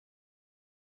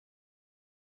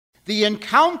The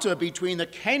encounter between the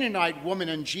Canaanite woman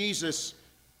and Jesus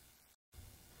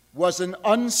was an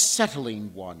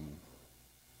unsettling one.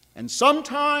 And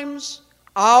sometimes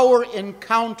our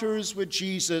encounters with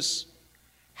Jesus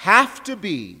have to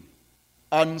be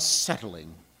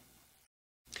unsettling.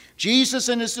 Jesus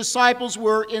and his disciples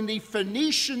were in the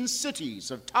Phoenician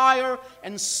cities of Tyre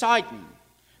and Sidon,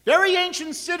 very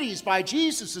ancient cities by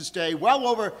Jesus' day, well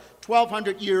over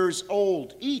 1,200 years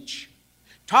old each.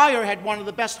 Tyre had one of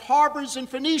the best harbors in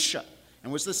Phoenicia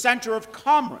and was the center of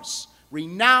commerce,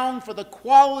 renowned for the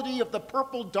quality of the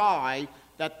purple dye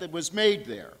that was made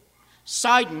there.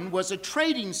 Sidon was a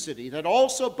trading city that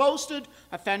also boasted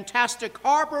a fantastic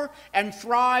harbor and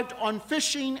thrived on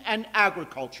fishing and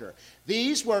agriculture.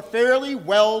 These were fairly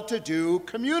well-to-do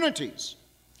communities.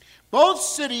 Both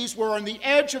cities were on the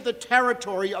edge of the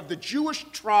territory of the Jewish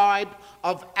tribe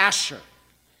of Asher.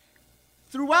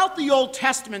 Throughout the Old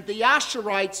Testament, the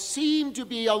Asherites seemed to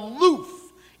be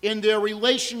aloof in their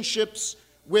relationships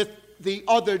with the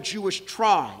other Jewish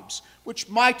tribes, which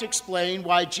might explain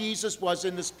why Jesus was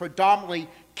in this predominantly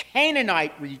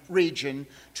Canaanite region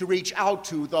to reach out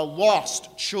to the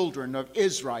lost children of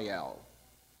Israel.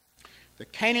 The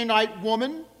Canaanite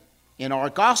woman in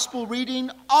our gospel reading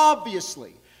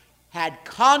obviously had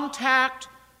contact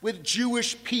with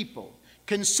Jewish people,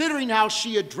 considering how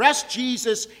she addressed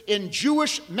Jesus in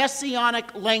Jewish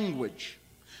messianic language.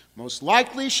 Most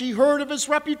likely she heard of his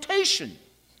reputation.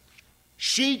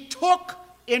 She took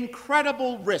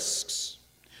incredible risks.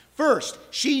 First,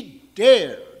 she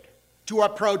dared to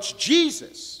approach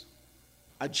Jesus,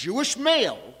 a Jewish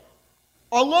male,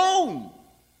 alone,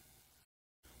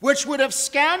 which would have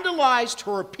scandalized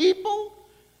her people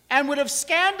and would have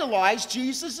scandalized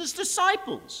Jesus'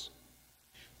 disciples.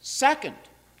 Second,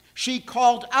 she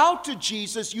called out to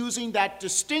Jesus using that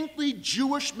distinctly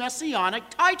Jewish messianic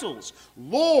titles,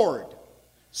 Lord,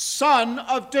 Son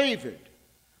of David,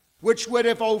 which would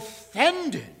have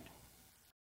offended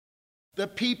the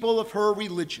people of her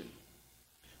religion.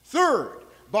 Third,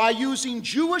 by using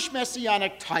Jewish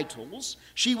messianic titles,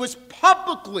 she was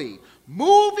publicly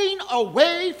moving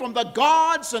away from the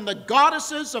gods and the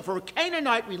goddesses of her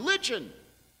Canaanite religion.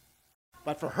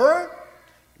 But for her,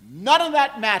 none of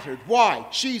that mattered. Why?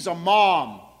 She's a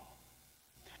mom,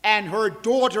 and her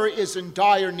daughter is in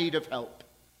dire need of help.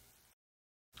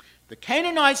 The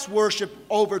Canaanites worshiped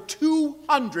over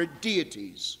 200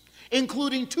 deities,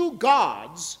 including 2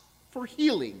 gods for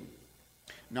healing.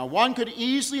 Now, one could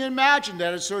easily imagine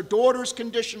that as her daughter's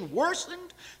condition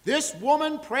worsened, this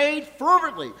woman prayed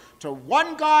fervently to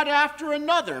one god after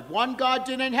another. If one god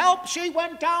didn't help, she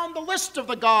went down the list of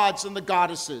the gods and the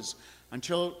goddesses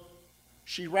until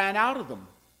she ran out of them.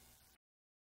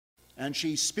 And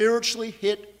she spiritually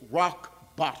hit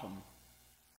rock bottom.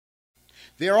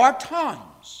 There are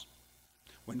times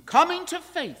when coming to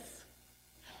faith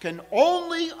can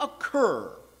only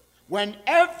occur when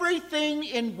everything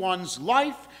in one's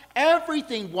life,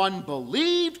 everything one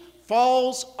believed,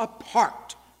 falls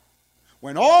apart.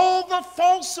 When all the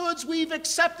falsehoods we've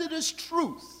accepted as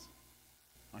truth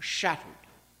are shattered.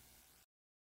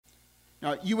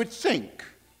 Now, you would think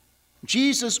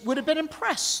Jesus would have been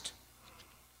impressed.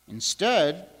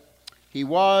 Instead, he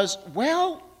was,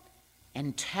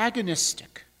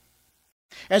 antagonistic.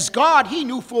 As God, he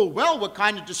knew full well what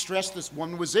kind of distress this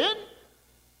woman was in.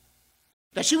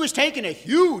 That she was taking a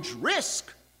huge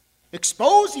risk,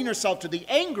 exposing herself to the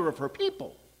anger of her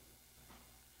people.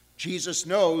 Jesus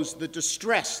knows the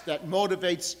distress that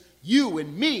motivates you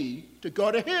and me to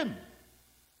go to him.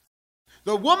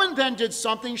 The woman then did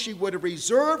something she would have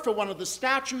reserved for one of the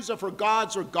statues of her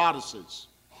gods or goddesses.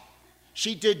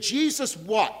 She did Jesus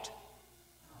what?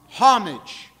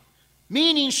 Homage.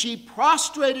 Meaning she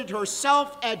prostrated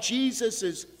herself at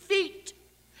Jesus' feet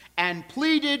and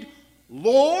pleaded,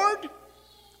 Lord,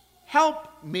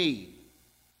 help me.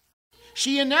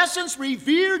 She, in essence,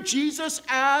 revered Jesus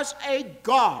as a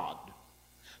God,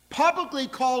 publicly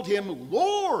called him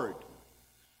Lord,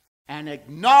 and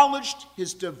acknowledged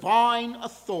his divine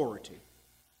authority.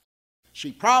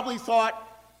 She probably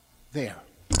thought, there,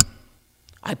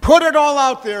 I put it all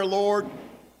out there, Lord.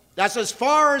 That's as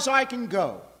far as I can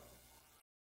go.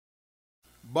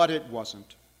 But it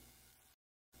wasn't.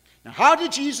 Now, how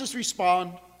did Jesus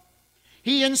respond?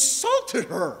 He insulted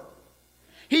her.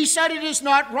 He said it is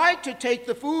not right to take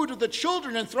the food of the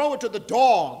children and throw it to the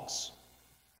dogs.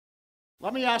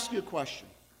 Let me ask you a question.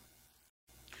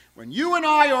 When you and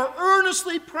I are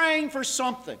earnestly praying for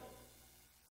something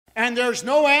and there's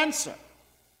no answer,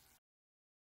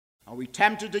 are we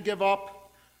tempted to give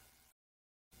up?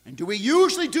 And do we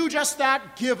usually do just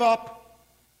that, give up?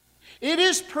 It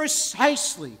is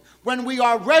precisely when we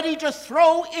are ready to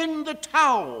throw in the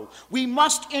towel, we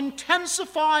must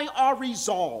intensify our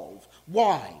resolve.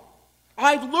 Why?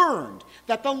 I've learned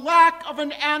that the lack of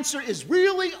an answer is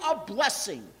really a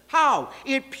blessing. How?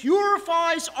 It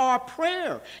purifies our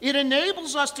prayer. It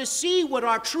enables us to see what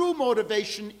our true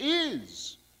motivation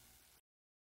is.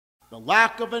 The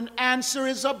lack of an answer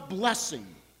is a blessing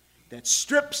that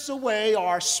strips away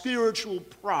our spiritual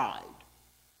pride.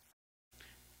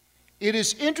 It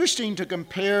is interesting to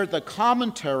compare the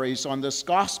commentaries on this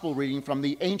gospel reading from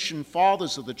the ancient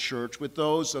fathers of the church with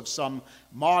those of some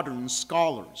modern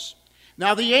scholars.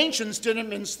 Now, the ancients didn't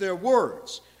mince their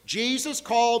words. Jesus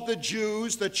called the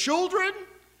Jews the children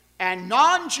and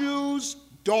non-Jews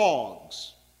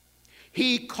dogs.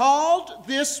 He called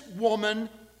this woman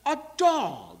a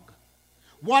dog.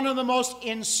 One of the most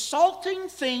insulting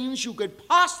things you could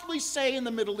possibly say in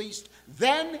the Middle East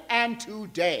then and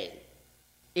today.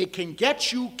 It can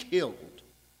get you killed.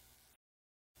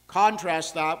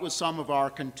 Contrast that with some of our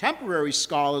contemporary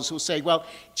scholars who say, well,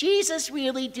 Jesus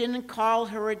really didn't call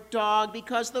her a dog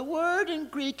because the word in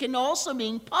Greek can also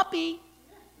mean puppy.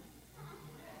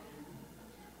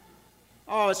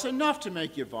 Oh, it's enough to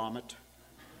make you vomit.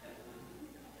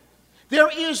 There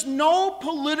is no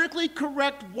politically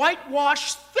correct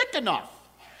whitewash thick enough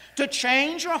to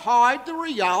change or hide the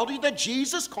reality that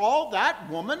Jesus called that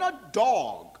woman a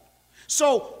dog.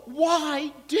 So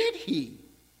why did he?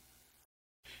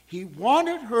 He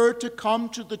wanted her to come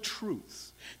to the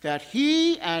truth that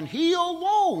he and he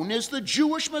alone is the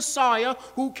Jewish Messiah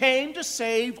who came to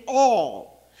save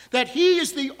all, that he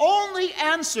is the only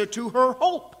answer to her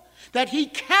hope, that he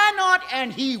cannot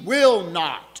and he will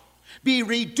not be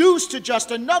reduced to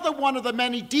just another one of the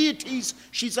many deities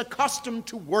she's accustomed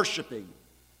to worshiping,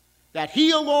 that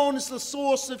he alone is the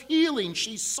source of healing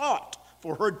she sought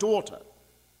for her daughter.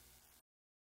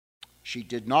 She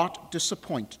did not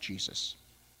disappoint Jesus.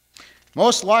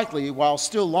 Most likely, while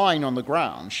still lying on the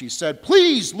ground, she said,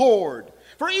 "Please, Lord,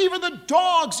 for even the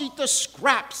dogs eat the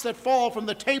scraps that fall from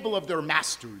the table of their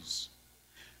masters."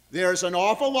 There's an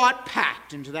awful lot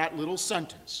packed into that little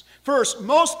sentence. First,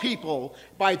 most people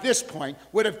by this point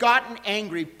would have gotten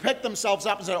angry, picked themselves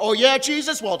up and said, "Oh yeah,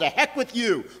 Jesus? Well, to heck with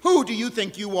you. Who do you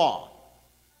think you are?"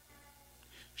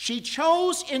 She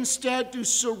chose instead to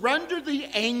surrender the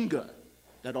anger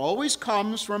that always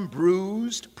comes from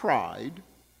bruised pride,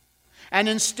 and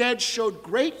instead showed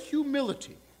great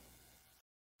humility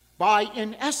by,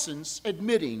 in essence,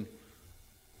 admitting,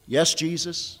 "Yes,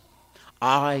 Jesus,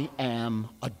 I am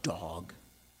a dog."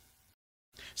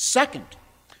 Second,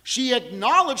 she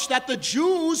acknowledged that the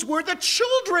Jews were the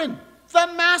children, the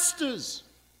masters.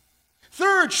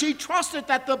 Third, she trusted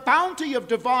that the bounty of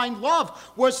divine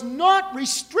love was not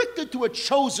restricted to a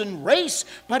chosen race,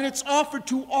 but it's offered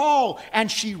to all. And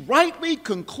she rightly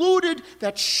concluded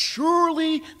that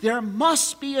surely there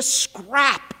must be a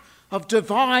scrap of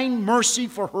divine mercy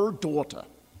for her daughter.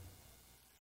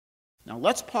 Now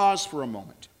let's pause for a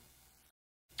moment.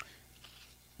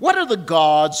 What are the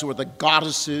gods or the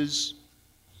goddesses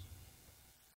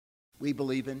we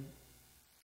believe in,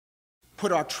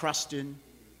 put our trust in,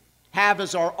 have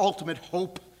as our ultimate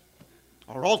hope,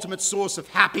 our ultimate source of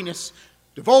happiness,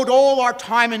 devote all our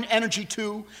time and energy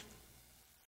to?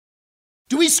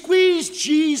 Do we squeeze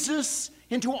Jesus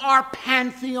into our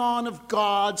pantheon of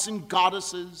gods and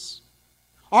goddesses?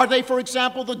 Are they, for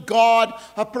example, the god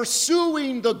of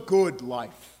pursuing the good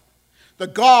life, the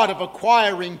god of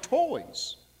acquiring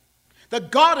toys, the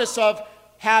goddess of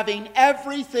having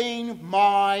everything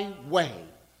my way,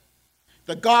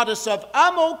 the goddess of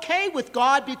I'm okay with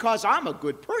God because I'm a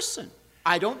good person,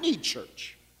 I don't need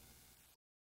church,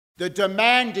 the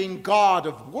demanding god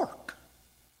of work,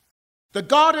 the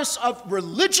goddess of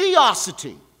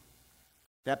religiosity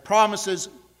that promises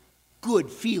good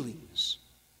feelings,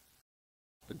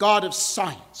 the god of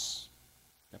science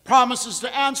that promises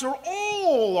to answer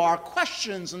all our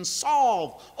questions and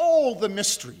solve all the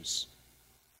mysteries,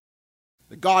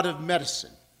 the god of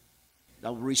medicine that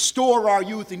will restore our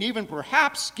youth and even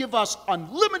perhaps give us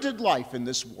unlimited life in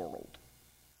this world.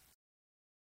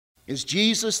 Is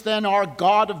Jesus then our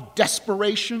God of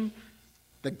desperation,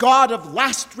 the God of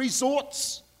last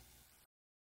resorts?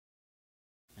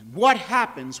 And what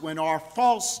happens when our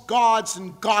false gods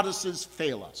and goddesses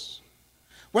fail us?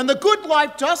 When the good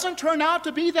life doesn't turn out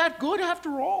to be that good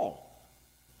after all?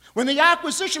 When the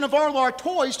acquisition of all our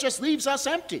toys just leaves us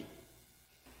empty?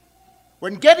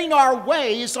 When getting our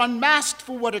way is unmasked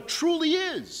for what it truly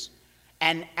is,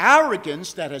 an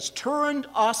arrogance that has turned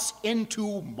us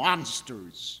into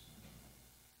monsters?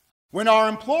 When our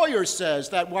employer says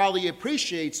that while he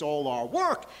appreciates all our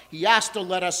work, he has to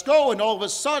let us go, and all of a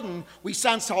sudden we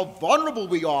sense how vulnerable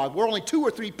we are. We're only 2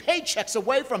 or 3 paychecks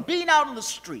away from being out on the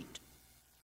street.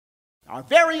 Our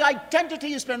very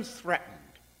identity has been threatened.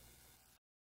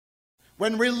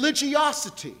 When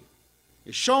religiosity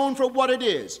is shown for what it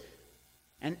is,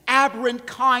 an aberrant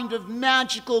kind of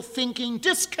magical thinking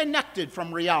disconnected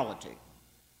from reality.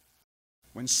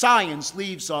 When science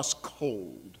leaves us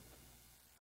cold.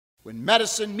 When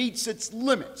medicine meets its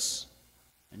limits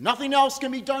and nothing else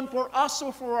can be done for us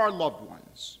or for our loved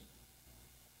ones.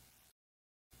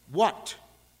 What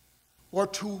or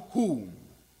to whom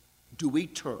do we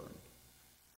turn?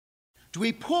 Do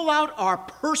we pull out our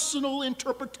personal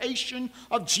interpretation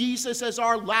of Jesus as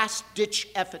our last-ditch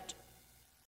effort?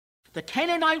 The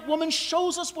Canaanite woman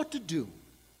shows us what to do.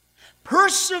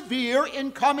 Persevere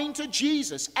in coming to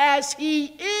Jesus as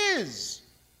he is,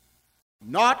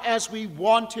 not as we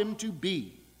want him to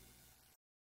be.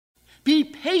 Be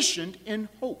patient in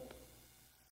hope.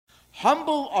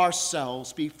 Humble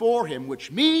ourselves before him, which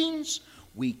means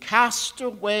we cast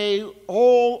away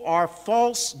all our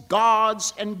false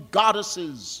gods and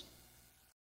goddesses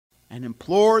and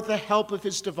implore the help of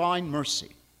his divine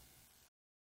mercy.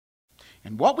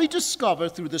 And what we discover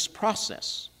through this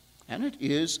process, and it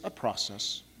is a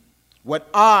process, what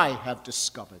I have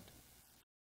discovered,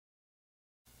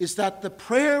 is that the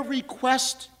prayer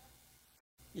request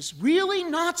is really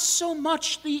not so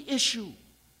much the issue.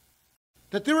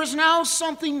 That there is now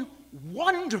something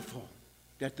wonderful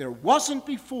that there wasn't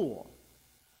before.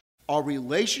 A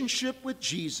relationship with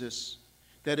Jesus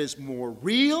that is more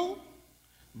real,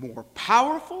 more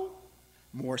powerful,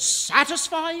 more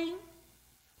satisfying,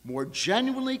 more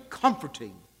genuinely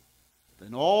comforting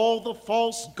than all the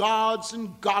false gods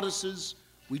and goddesses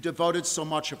we devoted so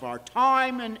much of our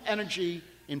time and energy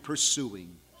in pursuing,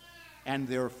 and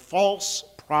their false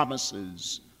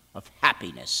promises of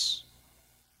happiness.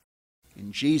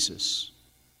 In Jesus,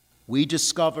 we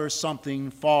discover something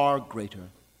far greater,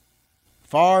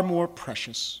 far more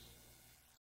precious.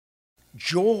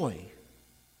 Joy,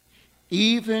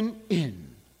 even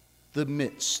in the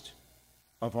midst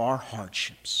of our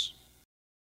hardships.